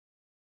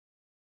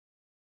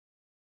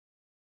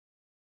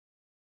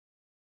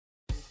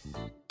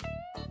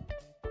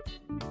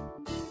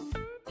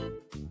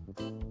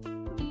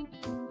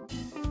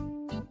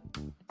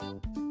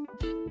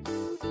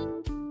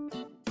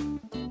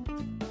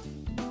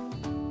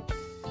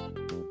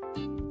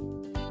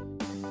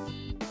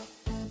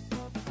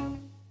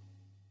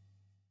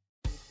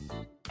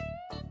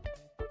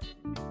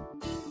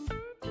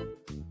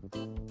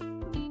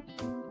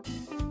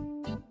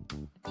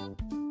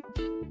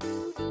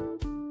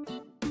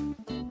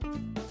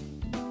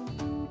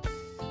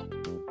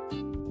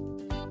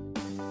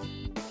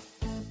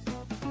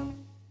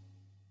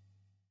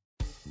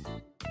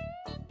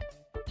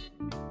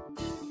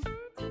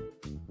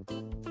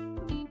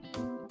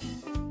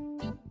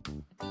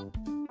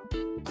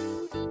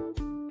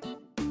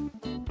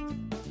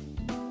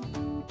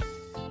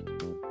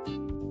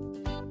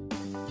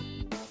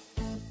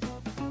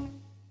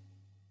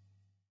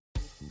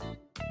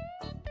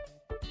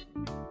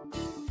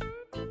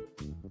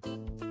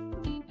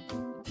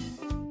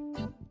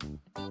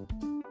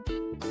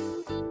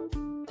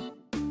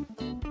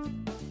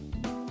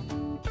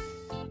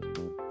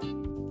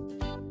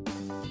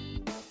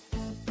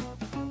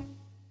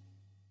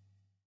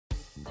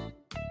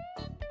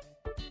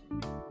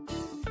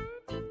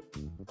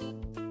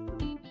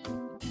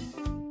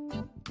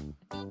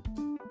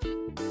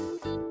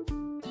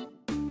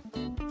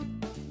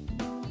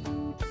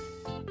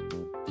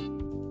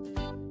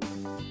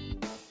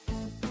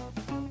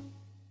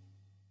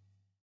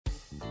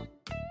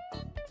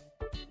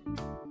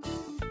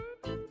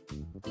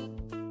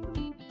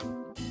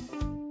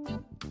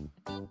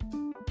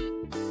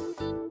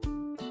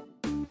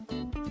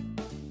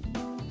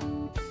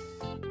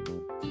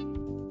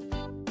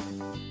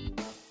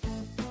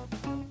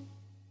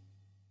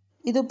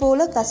இது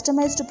போல்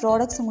customised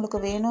products உங்களுக்கு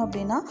வேணும்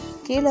அப்படின்னா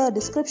கீழே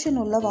டிஸ்கிரிப்ஷன்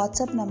உள்ள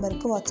வாட்ஸ்அப்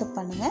நம்பருக்கு வாட்ஸ்அப்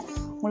பண்ணுங்கள்.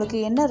 உங்களுக்கு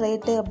என்ன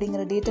ரேட்டு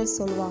அப்படிங்கிற டீட்டெயில்ஸ்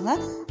சொல்லுவாங்க.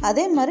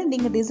 அதே மாதிரி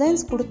நீங்கள்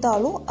டிசைன்ஸ்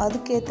கொடுத்தாலும்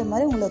அதுக்கேற்ற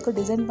மாதிரி உங்களுக்கு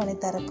டிசைன் பண்ணி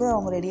தரக்கு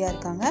அவங்க ரெடியாக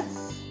இருக்காங்க.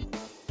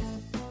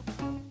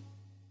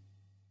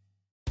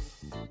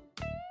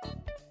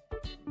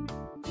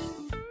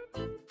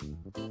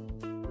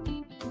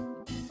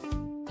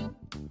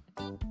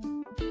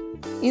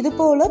 இது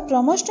போல்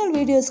ப்ரமோஷனல்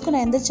வீடியோஸ்க்கு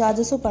நான் எந்த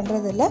சார்ஜஸும்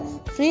பண்ணுறதில்ல,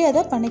 ஃப்ரீயாக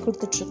தான் பண்ணி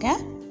கொடுத்துட்ருக்கேன்.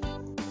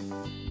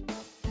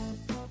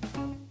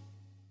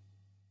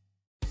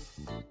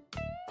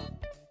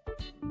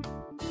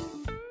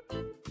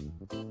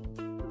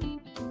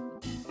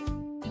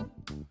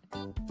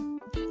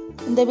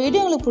 இந்த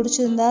வீடியோ உங்களுக்கு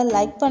பிடிச்சிருந்தா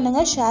லைக்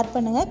பண்ணுங்கள், ஷேர்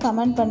பண்ணுங்கள்,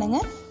 கமெண்ட்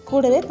பண்ணுங்கள்.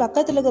 கூடவே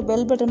பக்கத்தில் இருக்க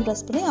பெல் பட்டன்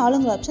ப்ரெஸ் பண்ணி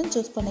ஆளுங்கிற ஆப்ஷன்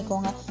சூஸ்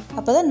பண்ணிக்கோங்க.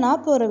 அப்போ தான்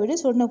நான் போகிற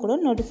வீடியோஸ்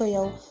உடனுக்குடன் நோட்டிஃபை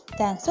ஆகும்.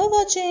 தேங்க்ஸ் ஃபார்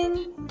வாட்சிங்.